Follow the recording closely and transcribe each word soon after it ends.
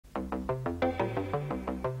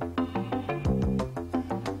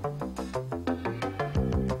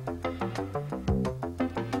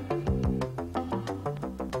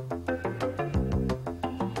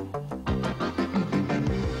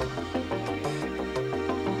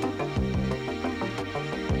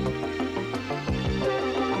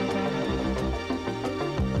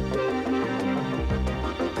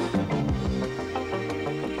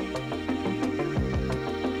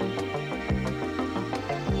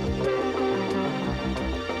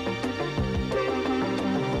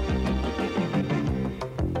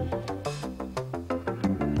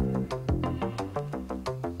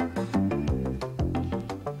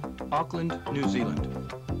Auckland, New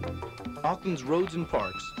Zealand. Auckland's roads and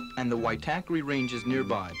parks and the Waitakere Ranges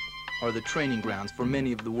nearby are the training grounds for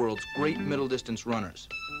many of the world's great middle-distance runners.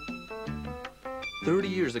 30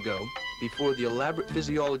 years ago, before the elaborate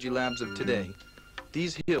physiology labs of today,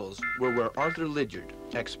 these hills were where Arthur Lydiard,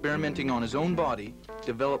 experimenting on his own body,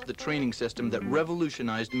 developed the training system that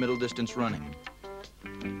revolutionized middle-distance running.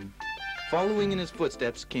 Following in his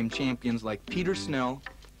footsteps came champions like Peter Snell,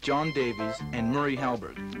 John Davies, and Murray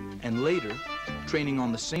Halberg, and later, training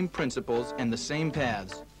on the same principles and the same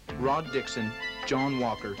paths, Rod Dixon, John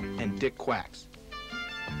Walker, and Dick Quax.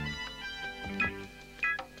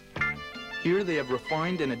 Here they have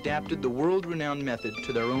refined and adapted the world-renowned method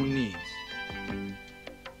to their own needs.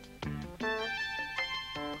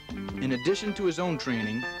 In addition to his own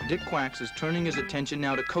training, Dick Quax is turning his attention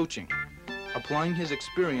now to coaching, applying his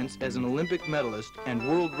experience as an Olympic medalist and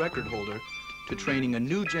world record holder to training a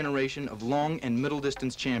new generation of long and middle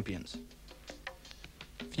distance champions.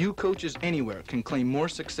 Few coaches anywhere can claim more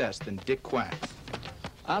success than Dick Quax.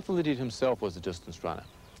 Arthur Lydiard himself was a distance runner,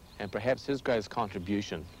 and perhaps his greatest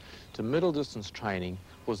contribution to middle distance training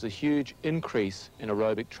was the huge increase in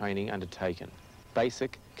aerobic training undertaken,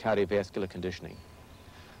 basic cardiovascular conditioning.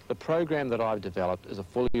 The program that I've developed is a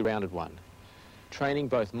fully rounded one, training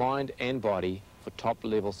both mind and body for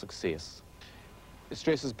top-level success. It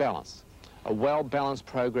stresses balance, a well-balanced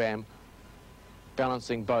program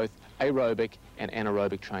balancing both aerobic and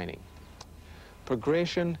anaerobic training.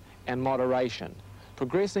 Progression and moderation,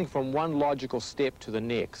 progressing from one logical step to the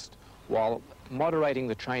next while moderating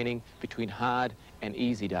the training between hard and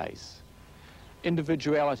easy days.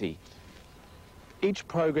 Individuality, each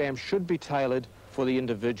program should be tailored for the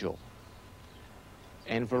individual.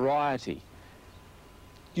 And variety,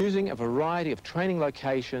 using a variety of training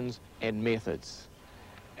locations and methods.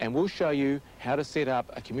 And we'll show you how to set up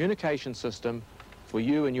a communication system for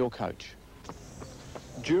you and your coach.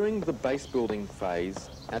 During the base building phase,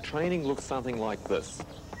 our training looks something like this.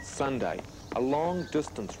 Sunday, a long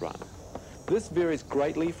distance run. This varies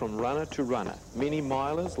greatly from runner to runner. Many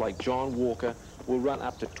milers, like John Walker, will run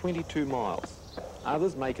up to 22 miles.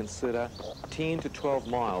 Others may consider 10 to 12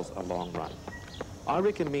 miles a long run. I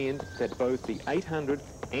recommend that both the 800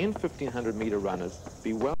 and 1500 meter runners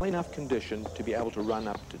be well enough conditioned to be able to run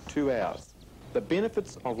up to 2 hours. The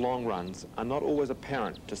benefits of long runs are not always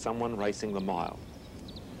apparent to someone racing the mile.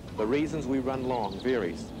 The reasons we run long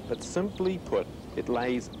varies, but simply put, it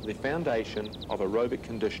lays the foundation of aerobic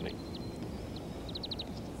conditioning.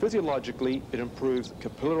 Physiologically, it improves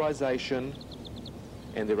capillarization,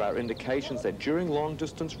 and there are indications that during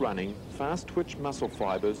long-distance running, fast-twitch muscle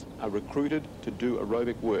fibers are recruited to do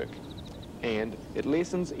aerobic work, and it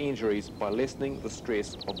lessens injuries by lessening the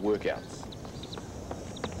stress of workouts.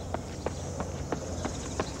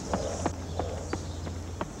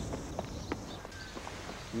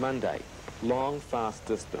 Monday, long, fast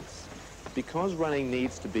distance. Because running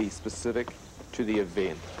needs to be specific to the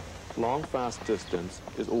event, long, fast distance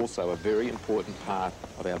is also a very important part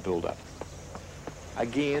of our build-up.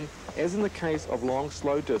 Again, as in the case of long,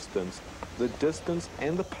 slow distance, the distance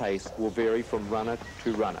and the pace will vary from runner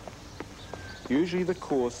to runner. Usually the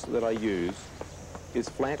course that I use is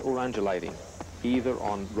flat or undulating, either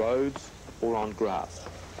on roads or on grass.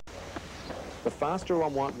 The faster I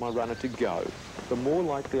want my runner to go, the more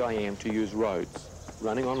likely I am to use roads.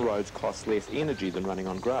 Running on roads costs less energy than running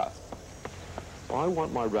on grass. I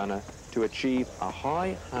want my runner to achieve a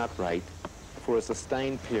high heart rate for a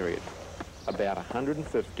sustained period, about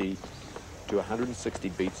 150 to 160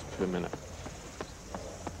 beats per minute.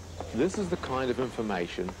 This is the kind of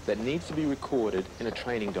information that needs to be recorded in a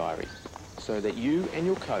training diary so that you and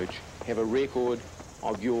your coach have a record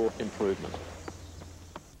of your improvement.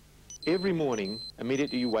 Every morning,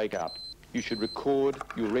 immediately you wake up, you should record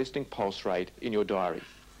your resting pulse rate in your diary.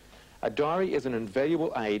 A diary is an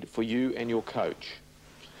invaluable aid for you and your coach.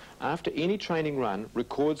 After any training run,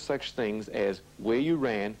 record such things as where you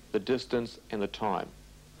ran, the distance, and the time.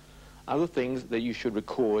 Other things that you should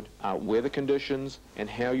record are weather conditions and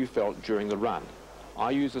how you felt during the run.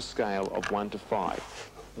 I use a scale of 1 to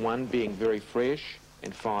 5, 1 being very fresh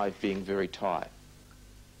and 5 being very tired.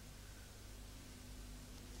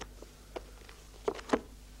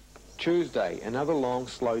 Tuesday, another long,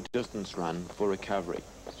 slow distance run for recovery.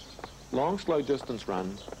 Long, slow distance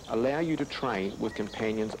runs allow you to train with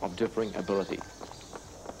companions of differing ability.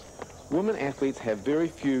 Women athletes have very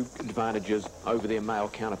few advantages over their male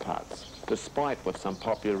counterparts, despite what some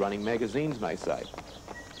popular running magazines may say.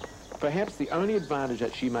 Perhaps the only advantage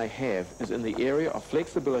that she may have is in the area of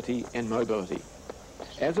flexibility and mobility.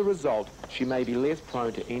 As a result, she may be less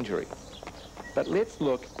prone to injury. But let's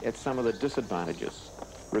look at some of the disadvantages.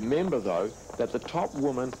 Remember, though, that the top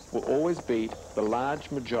woman will always beat the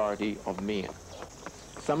large majority of men.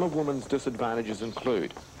 Some of women's disadvantages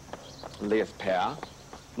include less power,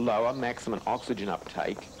 lower maximum oxygen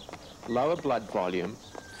uptake, lower blood volume,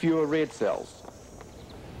 fewer red cells.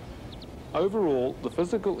 Overall, the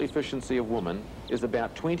physical efficiency of women is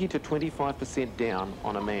about 20 to 25% down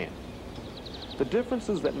on a man. The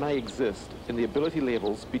differences that may exist in the ability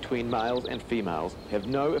levels between males and females have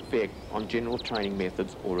no effect on general training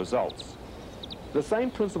methods or results. The same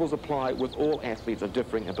principles apply with all athletes of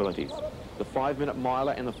differing abilities. The 5-minute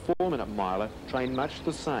miler and the 4-minute miler train much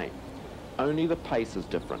the same, only the pace is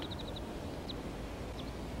different.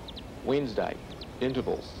 Wednesday,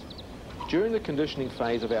 intervals. During the conditioning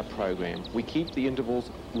phase of our program, we keep the intervals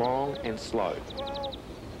long and slow.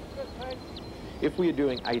 If we are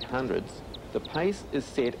doing 800s, the pace is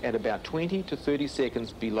set at about 20 to 30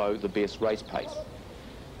 seconds below the best race pace.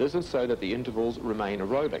 This is so that the intervals remain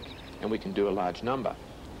aerobic and we can do a large number.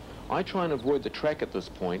 I try and avoid the track at this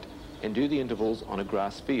point and do the intervals on a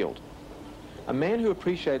grass field. A man who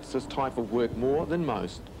appreciates this type of work more than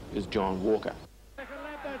most is John Walker.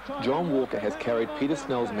 John Walker has carried Peter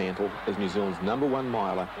Snell's mantle as New Zealand's #1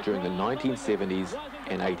 miler during the 1970s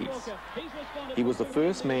and 80s. He was the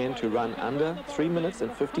first man to run under 3 minutes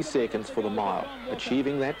and 50 seconds for the mile,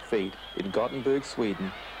 achieving that feat in Gothenburg,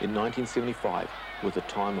 Sweden in 1975 with a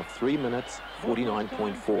time of 3 minutes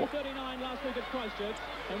 49.4.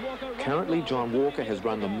 Currently, John Walker has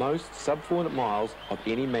run the most sub-4-minute miles of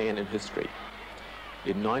any man in history.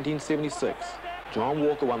 In 1976, John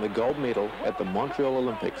Walker won the gold medal at the Montreal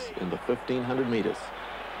Olympics in the 1500 meters.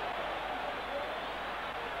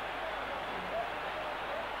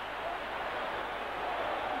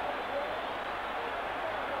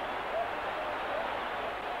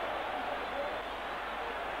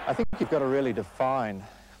 I think you've got to really define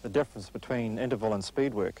the difference between interval and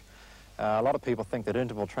speed work. A lot of people think that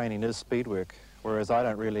interval training is speed work, whereas I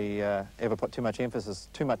don't really ever put too much emphasis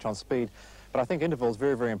on speed. But I think interval is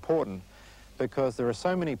very, very important because there are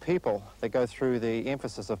so many people that go through the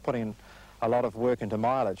emphasis of putting a lot of work into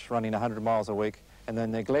mileage, running 100 miles a week, and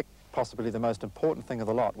then neglect possibly the most important thing of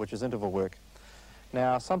the lot, which is interval work.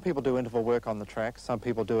 Now, some people do interval work on the track, some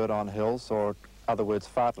people do it on hills, or other words,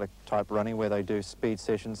 fartlek type running, where they do speed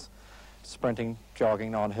sessions, sprinting,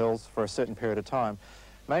 jogging on hills for a certain period of time.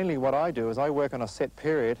 Mainly what I do is I work on a set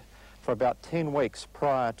period for about 10 weeks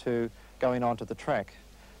prior to going onto the track.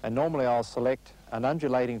 And normally I'll select an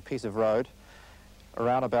undulating piece of road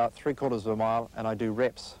around about 3/4 of a mile, and I do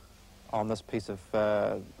reps on this piece of,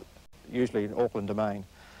 usually in Auckland domain.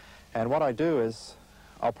 And what I do is,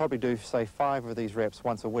 I'll probably do, say, 5 of these reps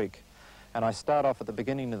once a week. And I start off at the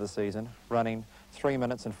beginning of the season running 3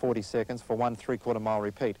 minutes and 40 seconds for 1 3/4 mile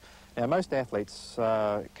repeat. Now, most athletes,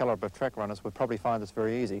 caliber of track runners, would probably find this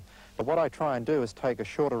very easy. But what I try and do is take a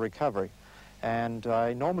shorter recovery. And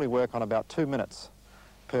I normally work on about 2 minutes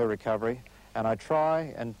per recovery. And I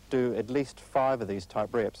try and do at least 5 of these type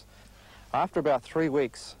reps. After about 3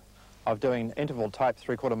 weeks of doing interval type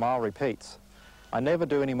 3/4 mile repeats, I never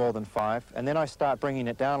do any more than 5, and then I start bringing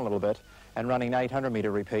it down a little bit and running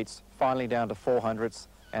 800-meter repeats, finally down to 400s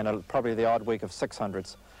and probably the odd week of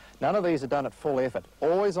 600s. None of these are done at full effort,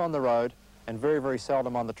 always on the road and very, very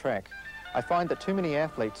seldom on the track. I find that too many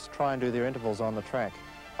athletes try and do their intervals on the track.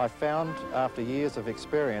 I found after years of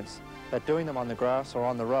experience that doing them on the grass or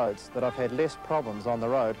on the roads, that I've had less problems on the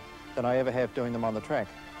road than I ever have doing them on the track.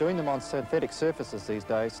 Doing them on synthetic surfaces these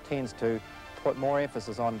days tends to put more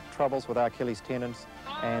emphasis on troubles with Achilles tendons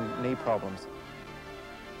and knee problems.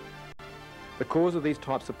 The cause of these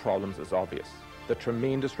types of problems is obvious. The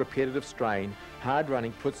tremendous repetitive strain hard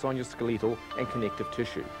running puts on your skeletal and connective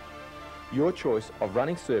tissue. Your choice of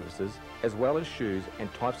running surfaces, as well as shoes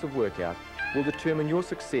and types of workout, will determine your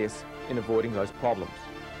success in avoiding those problems.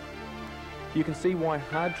 You can see why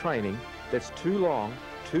hard training that's too long,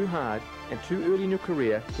 too hard, and too early in your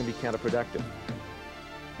career can be counterproductive.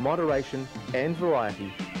 Moderation and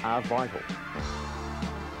variety are vital.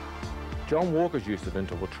 John Walker's use of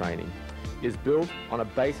interval training is built on a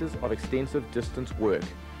basis of extensive distance work.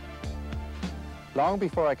 Long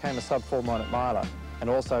before I became a sub-4-minute miler and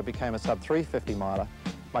also became a sub-350 miler,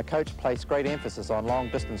 my coach placed great emphasis on long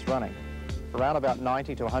distance running, around about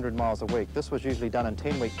 90 to 100 miles a week. This was usually done in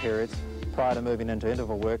 10-week periods prior to moving into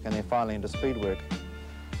interval work and then finally into speed work.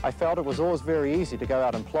 I felt it was always very easy to go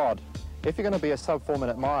out and plod. If you're going to be a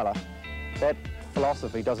sub-4-minute miler, that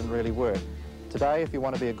philosophy doesn't really work. Today, if you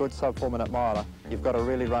want to be a good sub-4-minute miler, you've got to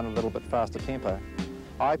really run a little bit faster tempo.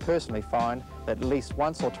 I personally find that at least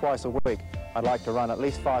once or twice a week, I'd like to run at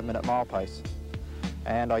least 5-minute mile pace.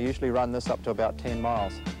 And I usually run this up to about 10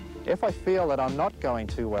 miles. If I feel that I'm not going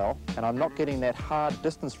too well and I'm not getting that hard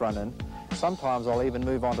distance run in, sometimes I'll even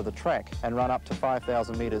move onto the track and run up to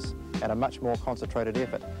 5,000 metres at a much more concentrated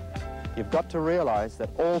effort. You've got to realise that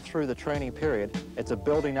all through the training period, it's a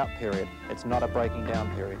building up period. It's not a breaking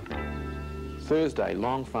down period. Thursday,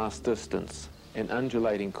 long fast distance, an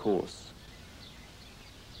undulating course.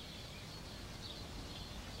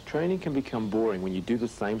 Training can become boring when you do the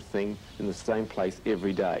same thing in the same place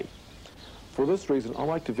every day. For this reason, I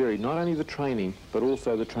like to vary not only the training, but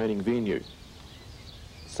also the training venue.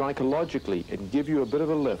 Psychologically, it can give you a bit of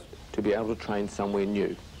a lift to be able to train somewhere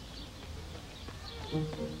new.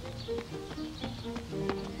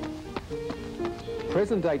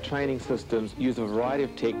 Present-day training systems use a variety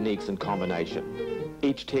of techniques in combination.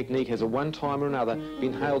 Each technique has at one time or another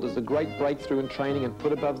been hailed as a great breakthrough in training and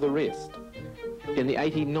put above the rest. In the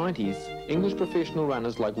 1890s, English professional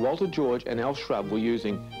runners like Walter George and Al Shrub were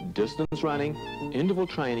using distance running, interval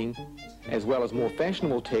training, as well as more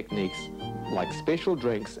fashionable techniques like special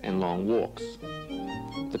drinks and long walks.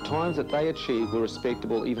 The times that they achieved were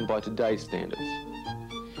respectable even by today's standards.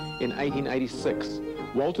 In 1886,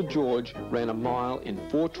 Walter George ran a mile in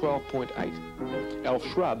 4:12.8. Al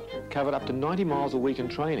Shrub covered up to 90 miles a week in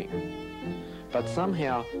training. But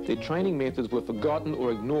somehow their training methods were forgotten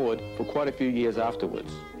or ignored for quite a few years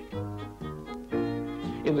afterwards.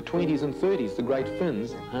 In the 20s and 30s, the great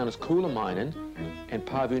Finns, Hannes Kuhlamainen and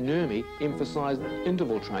Paavo Nurmi, emphasized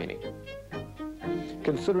interval training.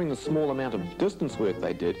 Considering the small amount of distance work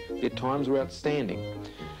they did, their times were outstanding.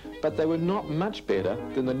 But they were not much better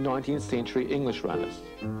than the 19th century English runners.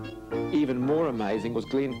 Even more amazing was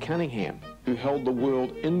Glenn Cunningham, who held the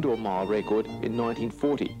world indoor mile record in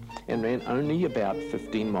 1940 and ran only about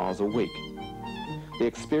 15 miles a week. The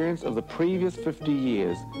experience of the previous 50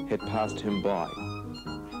 years had passed him by.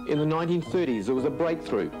 In the 1930s, there was a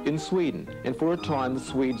breakthrough in Sweden, and for a time the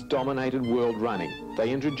Swedes dominated world running.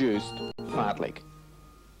 They introduced fartlek.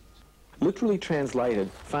 Literally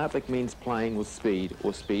translated, fartlek means playing with speed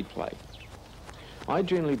or speed play. I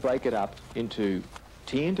generally break it up into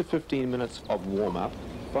 10 to 15 minutes of warm-up,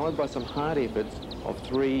 followed by some hard efforts of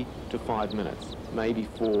 3 to 5 minutes, maybe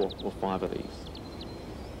 4 or 5 of these.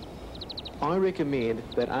 I recommend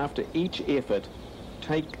that after each effort,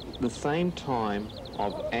 take the same time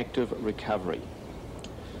of active recovery.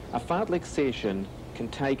 A fartlek session can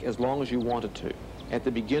take as long as you want it to. At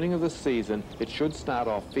the beginning of the season, it should start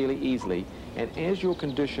off fairly easily, and as your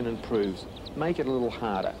condition improves, make it a little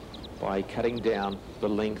harder by cutting down the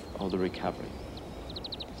length of the recovery.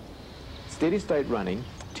 Steady state running,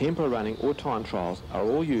 tempo running or time trials are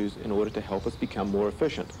all used in order to help us become more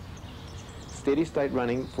efficient. Steady state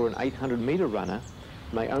running for an 800-meter runner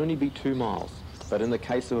may only be 2 miles, but in the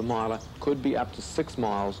case of a miler could be up to 6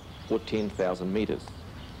 miles or 10,000 meters.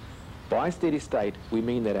 By steady state, we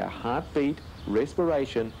mean that our heartbeat,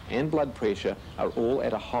 respiration and blood pressure are all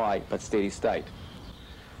at a high but steady state.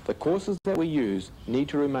 The courses that we use need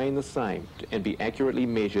to remain the same and be accurately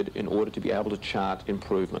measured in order to be able to chart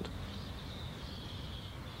improvement.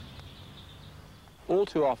 All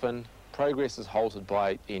too often, progress is halted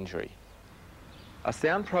by injury. A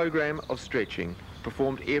sound program of stretching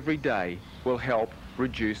performed every day will help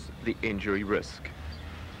reduce the injury risk.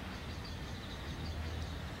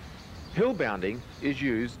 Hill bounding is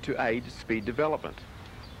used to aid speed development.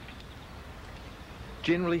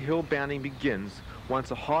 Generally, hill bounding begins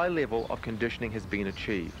once a high level of conditioning has been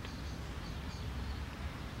achieved.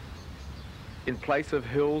 In place of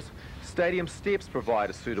hills, stadium steps provide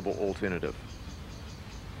a suitable alternative.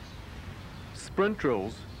 Sprint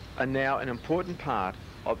drills are now an important part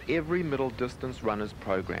of every middle distance runner's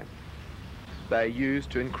program. They are used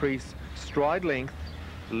to increase stride length,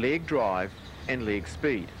 leg drive and leg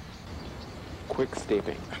speed. Quick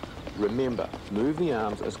stepping. Remember, move the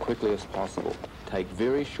arms as quickly as possible. Take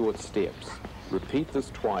very short steps. Repeat this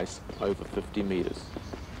twice over 50 meters.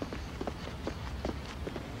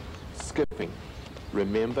 Skipping.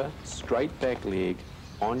 Remember, straight back leg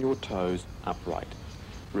on your toes upright.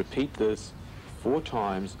 Repeat this 4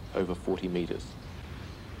 times over 40 meters.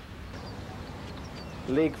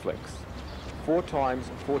 Leg flicks. 4 times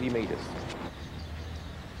 40 meters.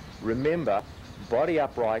 Remember, body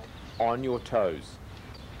upright on your toes.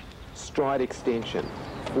 Stride extension,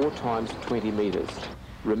 4 times 20 meters.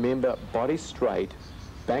 Remember, body straight,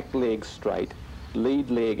 back leg straight, lead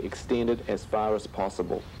leg extended as far as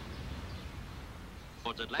possible.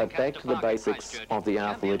 But back to the basics of the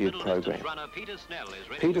Arthur Lydiard program.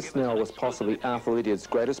 Peter Snell was possibly Arthur Lydiard's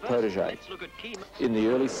greatest protege. In the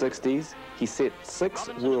early 60s, he set 6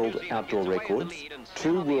 world outdoor records,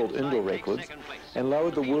 2 world indoor records, and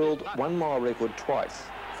lowered the world 1 mile record twice,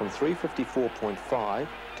 from 354.5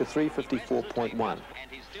 to to 354.1.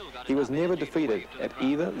 He was never defeated at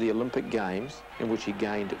either the Olympic Games, in which he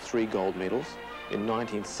gained 3 gold medals, in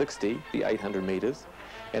 1960, the 800 metres,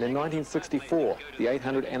 and in 1964, the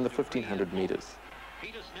 800 and the 1500 metres.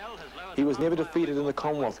 He was never defeated in the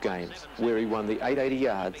Commonwealth Games, where he won the 880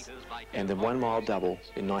 yards and the 1 mile double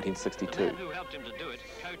in 1962.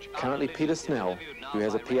 Currently, Peter Snell, who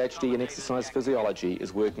has a PhD in exercise physiology,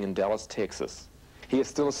 is working in Dallas, Texas. He is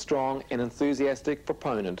still a strong and enthusiastic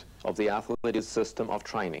proponent of the Arthur Lydiard system of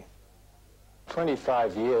training.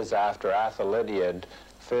 25 years after Arthur Lydiard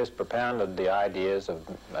first propounded the ideas of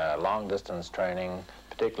long-distance training,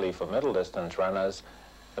 particularly for middle-distance runners,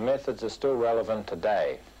 the methods are still relevant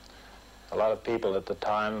today. A lot of people at the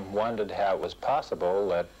time wondered how it was possible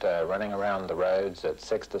that running around the roads at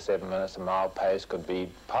 6 to 7 minutes a mile pace could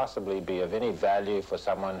possibly be of any value for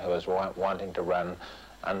someone who was wanting to run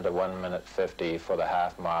under 1 minute 50 for the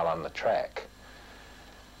half mile on the track.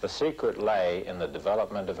 The secret lay in the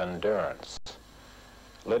development of endurance.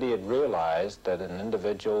 Lydiard realized that an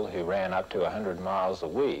individual who ran up to 100 miles a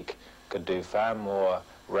week could do far more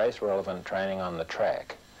race-relevant training on the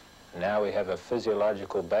track. Now we have a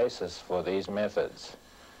physiological basis for these methods.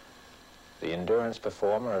 The endurance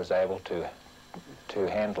performer is able to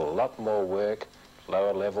handle a lot more work,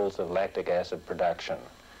 lower levels of lactic acid production.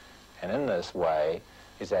 And in this way,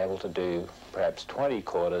 he's able to do perhaps 20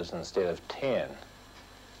 quarters instead of 10.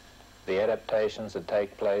 The adaptations that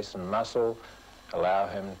take place in muscle allow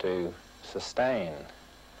him to sustain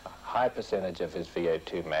a high percentage of his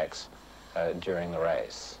VO2 max during the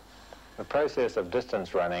race. The process of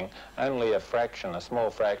distance running, only a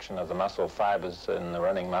small fraction of the muscle fibers in the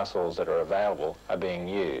running muscles that are available are being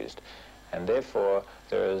used. And therefore,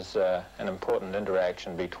 there is an important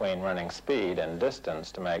interaction between running speed and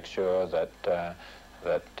distance to make sure that,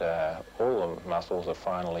 all the muscles are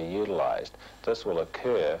finally utilized. This will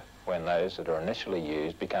occur when those that are initially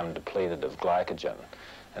used become depleted of glycogen.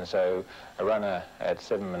 And so a runner at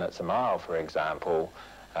 7 minutes a mile, for example,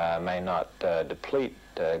 may not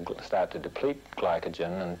start to deplete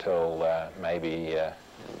glycogen until maybe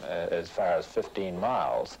as far as 15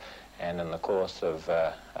 miles. And in the course of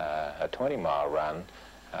a 20-mile run,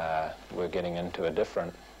 we're getting into a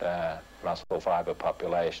different muscle fiber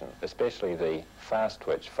population, especially the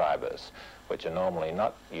fast-twitch fibers, which are normally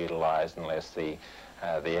not utilized unless the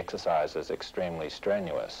exercise is extremely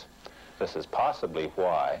strenuous. This is possibly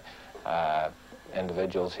why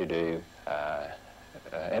individuals who do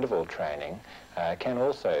interval training can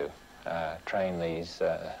also train this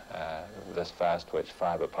fast-twitch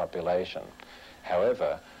fiber population.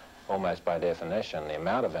 However, almost by definition, the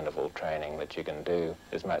amount of interval training that you can do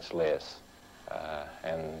is much less.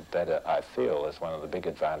 And that, I feel, is one of the big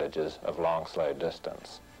advantages of long, slow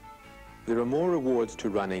distance. There are more rewards to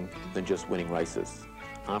running than just winning races.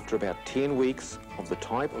 After about 10 weeks of the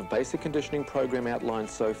type of basic conditioning program outlined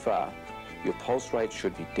so far, your pulse rate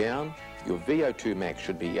should be down, your VO2 max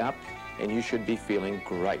should be up, and you should be feeling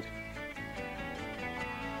great.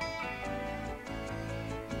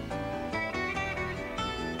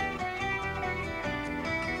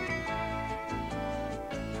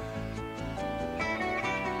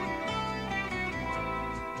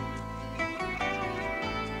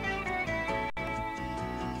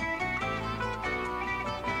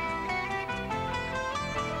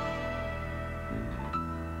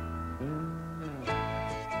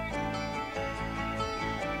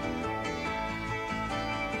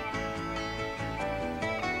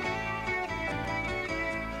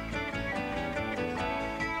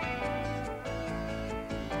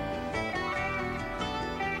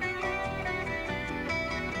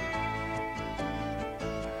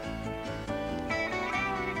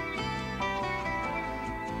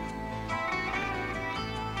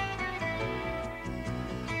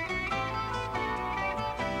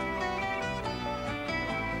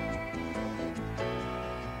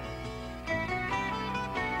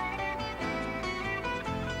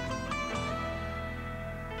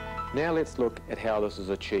 Now let's look at how this is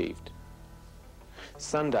achieved.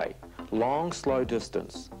 Sunday, long, slow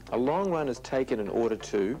distance. A long run is taken in order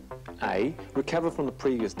to A, recover from the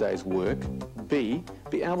previous day's work, B,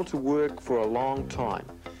 be able to work for a long time,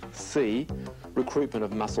 C, recruitment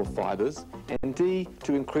of muscle fibers, and D,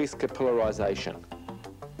 to increase capillarization.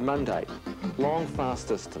 Monday, long, fast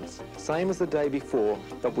distance. Same as the day before,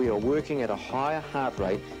 but we are working at a higher heart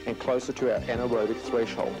rate and closer to our anaerobic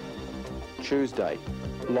threshold. Tuesday,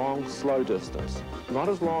 long, slow distance. Not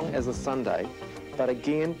as long as a Sunday, but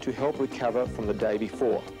again to help recover from the day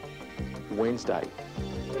before. Wednesday,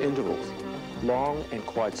 intervals, long and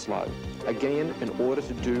quite slow. Again, in order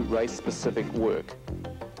to do race-specific work.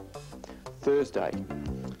 Thursday,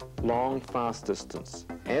 long, fast distance.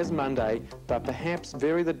 As Monday, but perhaps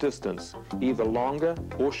vary the distance, either longer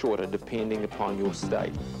or shorter depending upon your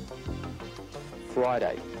state.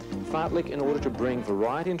 Friday, fartlek in order to bring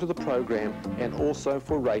variety into the program and also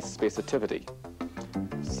for race specificity.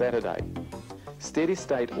 Saturday, steady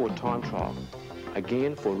state or time trial.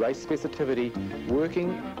 Again for race specificity,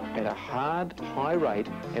 working at a hard, high rate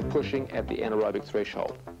and pushing at the anaerobic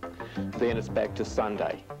threshold. Then it's back to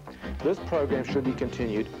Sunday. This program should be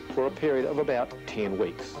continued for a period of about 10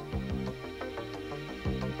 weeks.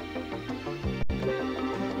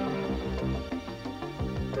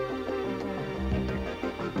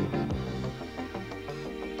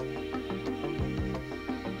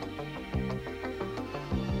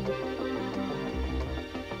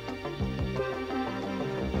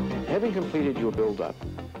 Having completed your build-up,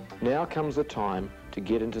 now comes the time to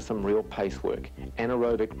get into some real pace work,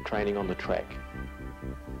 anaerobic training on the track.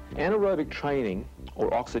 Anaerobic training,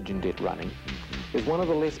 or oxygen debt running, is one of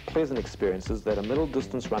the less pleasant experiences that a middle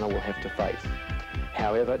distance runner will have to face.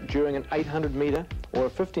 However, during an 800 metre or a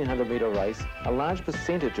 1500 metre race, a large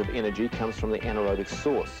percentage of energy comes from the anaerobic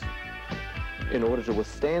source. In order to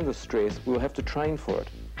withstand the stress, we will have to train for it.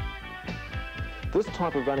 This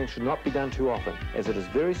type of running should not be done too often, as it is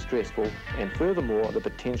very stressful, and furthermore, the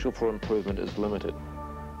potential for improvement is limited.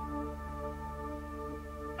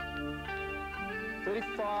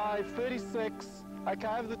 35, 36, okay,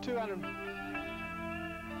 over the 200.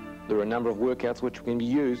 There are a number of workouts which can be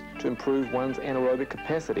used to improve one's anaerobic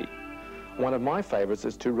capacity. One of my favourites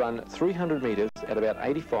is to run 300 metres at about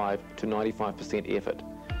 85 to 95% effort,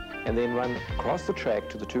 and then run across the track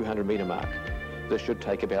to the 200 metre mark. This should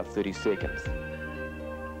take about 30 seconds.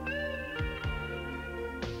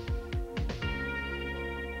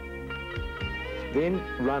 Then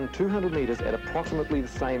run 200 metres at approximately the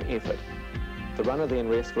same effort. The runner then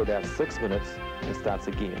rests for about 6 minutes and starts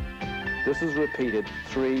again. This is repeated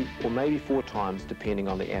 3 or maybe 4 times depending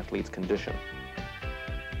on the athlete's condition.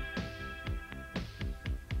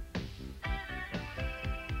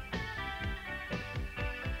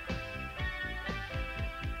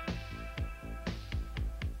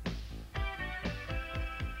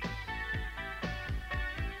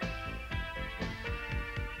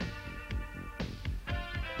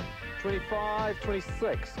 $25,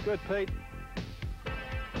 $26. Good, Pete.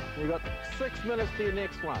 You've got 6 minutes to your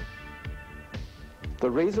next one. The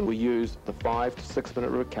reason we use the 5 to 6 minute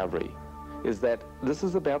recovery is that this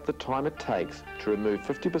is about the time it takes to remove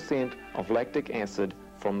 50% of lactic acid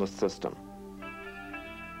from the system.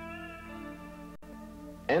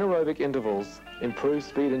 Anaerobic intervals improve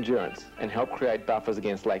speed endurance and help create buffers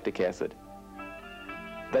against lactic acid.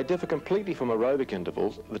 They differ completely from aerobic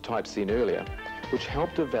intervals, the type seen earlier, which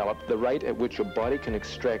help develop the rate at which your body can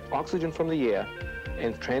extract oxygen from the air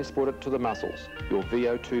and transport it to the muscles, your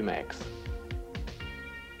VO2 max.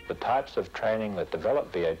 The types of training that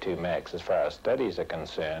develop VO2 max, as far as studies are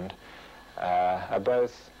concerned, are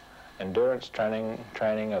both endurance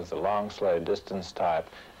training of the long, slow distance type,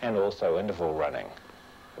 and also interval running,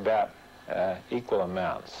 about equal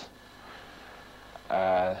amounts.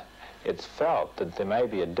 It's felt that there may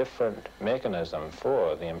be a different mechanism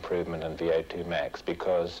for the improvement in VO2 max,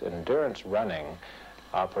 because endurance running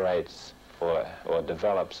operates or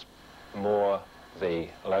develops more the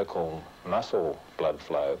local muscle blood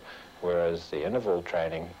flow, whereas the interval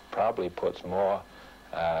training probably puts more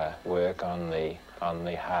work on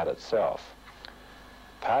the heart itself.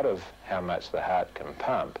 Part of how much the heart can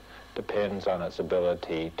pump depends on its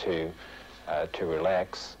ability to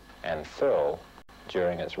relax and fill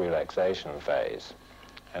during its relaxation phase.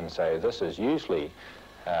 And so this is usually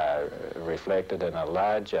reflected in a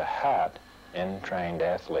larger heart in trained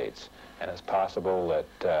athletes, and it's possible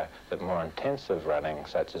that more intensive running,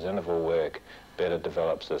 such as interval work, better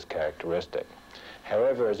develops this characteristic.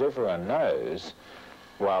 However, as everyone knows,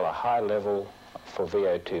 while a high level for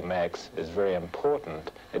VO2 max is very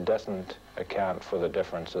important, it doesn't account for the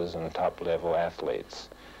differences in top-level athletes.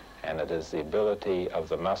 And it is the ability of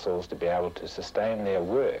the muscles to be able to sustain their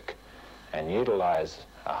work and utilize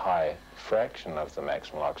a high fraction of the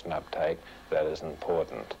maximal oxygen uptake that is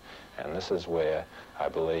important. And this is where I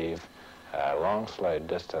believe long, slow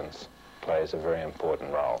distance plays a very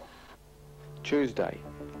important role. Tuesday,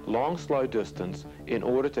 long, slow distance in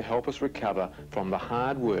order to help us recover from the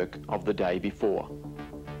hard work of the day before.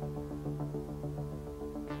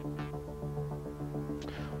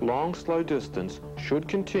 Long, slow distance should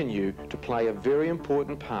continue to play a very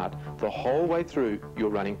important part the whole way through your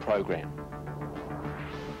running program.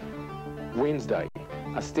 Wednesday,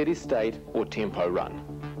 a steady state or tempo run.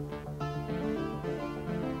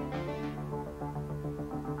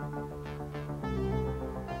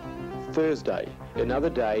 Thursday, another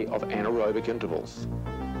day of anaerobic intervals.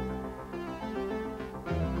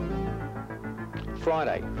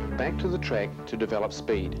 Friday, back to the track to develop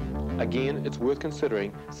speed. Again, it's worth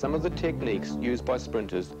considering some of the techniques used by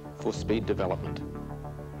sprinters for speed development.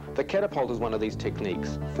 The catapult is one of these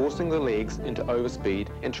techniques, forcing the legs into overspeed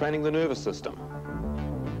and training the nervous system.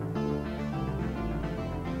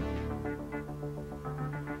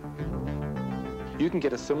 You can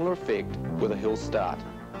get a similar effect with a hill start.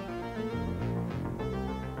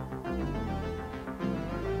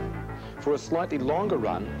 For a slightly longer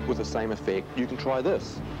run with the same effect, you can try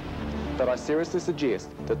this. But I seriously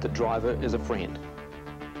suggest that the driver is a friend.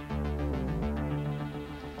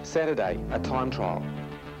 Saturday, a time trial.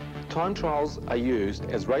 Time trials are used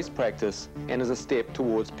as race practice and as a step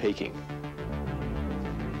towards peaking.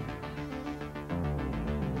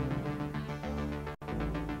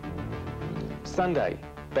 Sunday,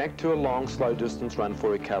 back to a long, slow distance run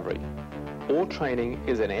for recovery. All training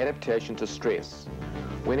is an adaptation to stress.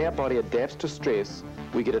 When our body adapts to stress,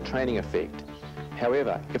 we get a training effect.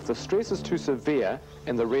 However, if the stress is too severe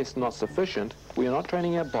and the rest not sufficient, we are not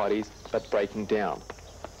training our bodies, but breaking down.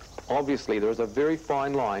 Obviously, there is a very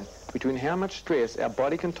fine line between how much stress our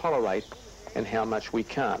body can tolerate and how much we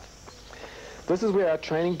can't. This is where our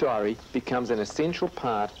training diary becomes an essential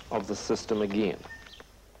part of the system again.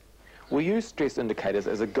 We use stress indicators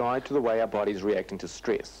as a guide to the way our body is reacting to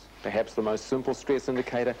stress. Perhaps the most simple stress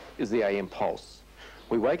indicator is the AM pulse.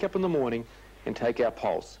 We wake up in the morning and take our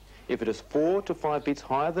pulse. If it is 4 to 5 beats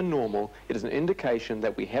higher than normal, it is an indication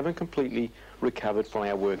that we haven't completely recovered from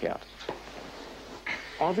our workout.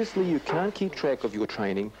 Obviously, you can't keep track of your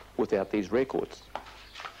training without these records.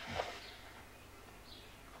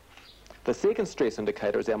 The second stress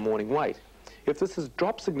indicator is our morning weight. If this has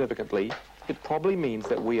dropped significantly, it probably means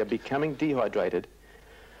that we are becoming dehydrated.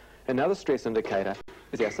 Another stress indicator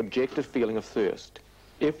is our subjective feeling of thirst.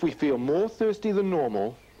 If we feel more thirsty than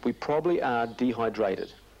normal, we probably are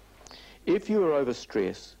dehydrated. If you are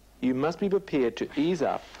overstressed, you must be prepared to ease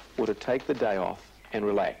up or to take the day off and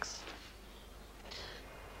relax.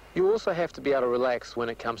 You also have to be able to relax when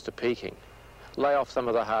it comes to peaking. Lay off some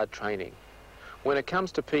of the hard training. When it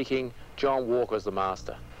comes to peaking, John Walker is the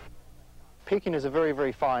master. Peaking is a very,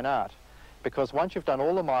 very fine art, because once you've done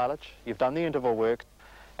all the mileage, you've done the interval work,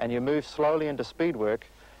 and you move slowly into speed work,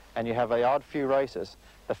 and you have the odd few races,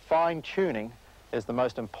 the fine-tuning is the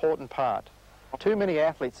most important part. Too many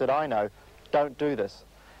athletes that I know don't do this.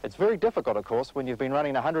 It's very difficult, of course, when you've been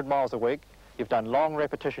running 100 miles a week, you've done long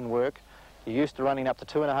repetition work, you're used to running up to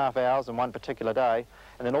 2.5 hours in one particular day,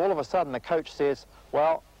 and then all of a sudden the coach says,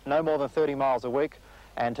 well, no more than 30 miles a week,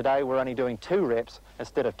 and today we're only doing 2 reps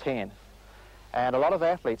instead of 10. And a lot of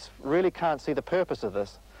athletes really can't see the purpose of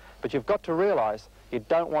this, but you've got to realize you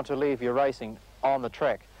don't want to leave your racing on the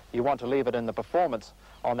track. You want to leave it in the performance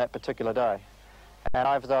on that particular day. And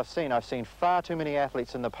as I've seen far too many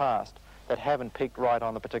athletes in the past that haven't peaked right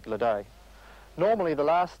on the particular day. Normally, the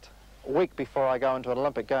last week before I go into an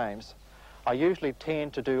Olympic Games, I usually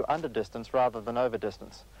tend to do under distance rather than over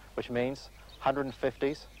distance, which means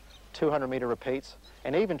 150s, 200-meter repeats,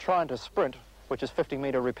 and even trying to sprint, which is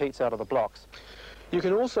 50-meter repeats out of the blocks. You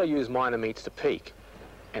can also use minor meets to peak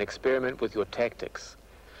and experiment with your tactics.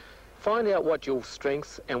 Find out what your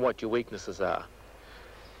strengths and what your weaknesses are.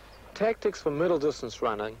 Tactics for middle distance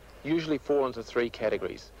running usually fall into 3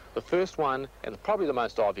 categories. The first one, and probably the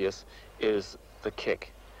most obvious, is the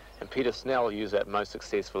kick. And Peter Snell used that most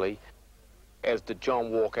successfully, as did John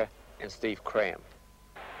Walker and Steve Cram.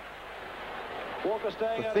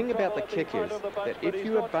 The thing about the kick is that if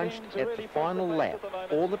you are bunched at the final lap,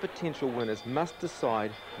 all the potential winners must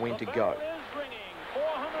decide when to go.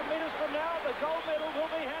 400 metres from now, the gold medal will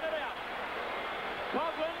be handed out.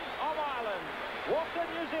 Coughlin of Ireland, Walker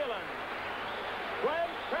New Zealand, Graham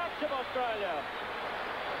Crouch of Australia.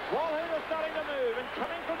 Walhoun is starting to move, and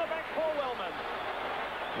coming from the back, Paul Wellman.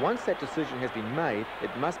 Once that decision has been made,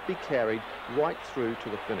 it must be carried right through to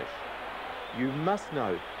the finish. You must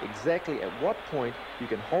know exactly at what point you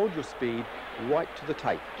can hold your speed right to the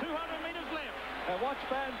tape. 200 metres left. And watch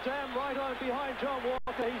Van Dam right on behind John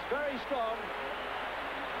Walker. He's very strong.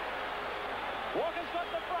 Walker's got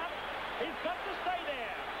the front. He's got to stay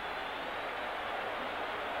there.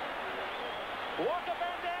 Walker,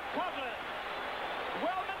 Van Dam, Coughlin.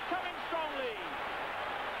 Wellman coming strongly.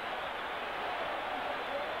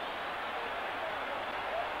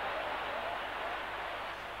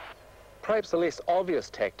 Perhaps the less obvious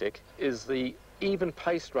tactic is the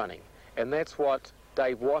even-paced running, and that's what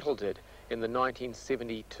Dave Wattle did in the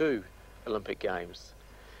 1972 Olympic Games.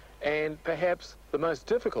 And perhaps the most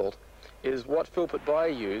difficult is what Philpott Bayer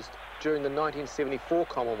used during the 1974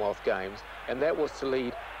 Commonwealth Games, and that was to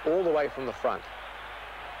lead all the way from the front.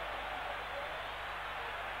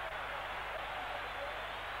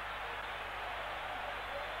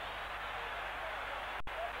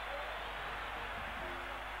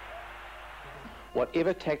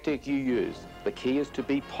 Whatever tactic you use, the key is to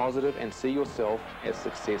be positive and see yourself as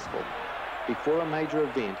successful. Before a major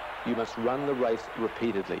event, you must run the race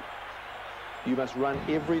repeatedly. You must run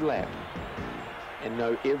every lap and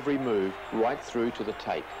know every move right through to the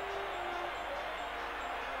tape.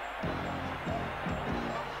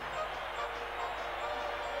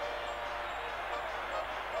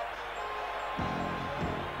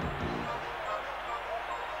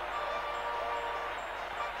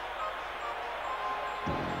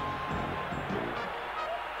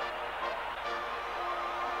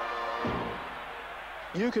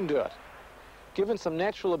 You can do it, given some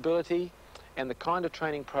natural ability and the kind of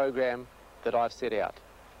training program that I've set out.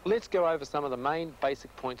 Let's go over some of the main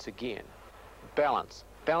basic points again. Balance,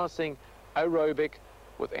 balancing aerobic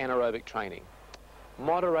with anaerobic training.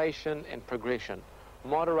 Moderation and progression,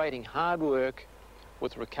 moderating hard work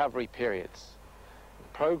with recovery periods.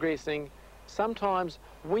 Progressing, sometimes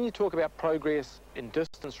when you talk about progress in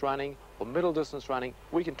distance running or middle distance running,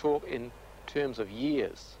 we can talk in terms of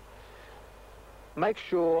years. Make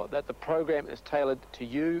sure that the program is tailored to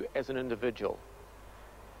you as an individual.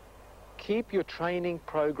 Keep your training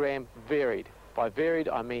program varied. By varied,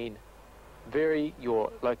 I mean vary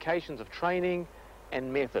your locations of training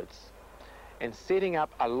and methods, and setting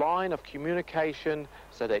up a line of communication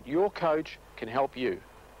so that your coach can help you.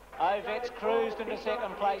 Ovet's cruised into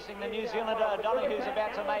second placing. The New Zealander O'Donoghue's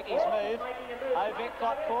about to make his move. Ovet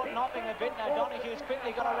got caught napping a bit, and O'Donoghu's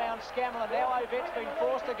quickly got around Scammell, and now Ovet's been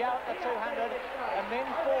forced to go at the 200, and then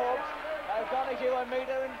Forbes. O'Donoghue a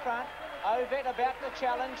metre in front. Ovet about to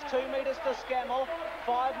challenge, 2 metres to Scammell,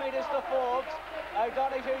 5 metres to Forbes.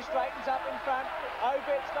 O'Donoghue straightens up in front.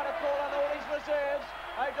 Ovet's got to call on all his reserves.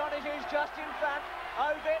 O'Donoghue's just in front.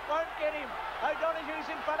 Ovet won't get him.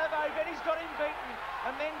 O'Donoghue's in front of Ovet. He's got him beaten.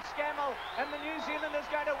 And then Scammell. And the New Zealander's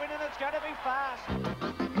going to win, and it's going to be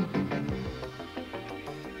fast.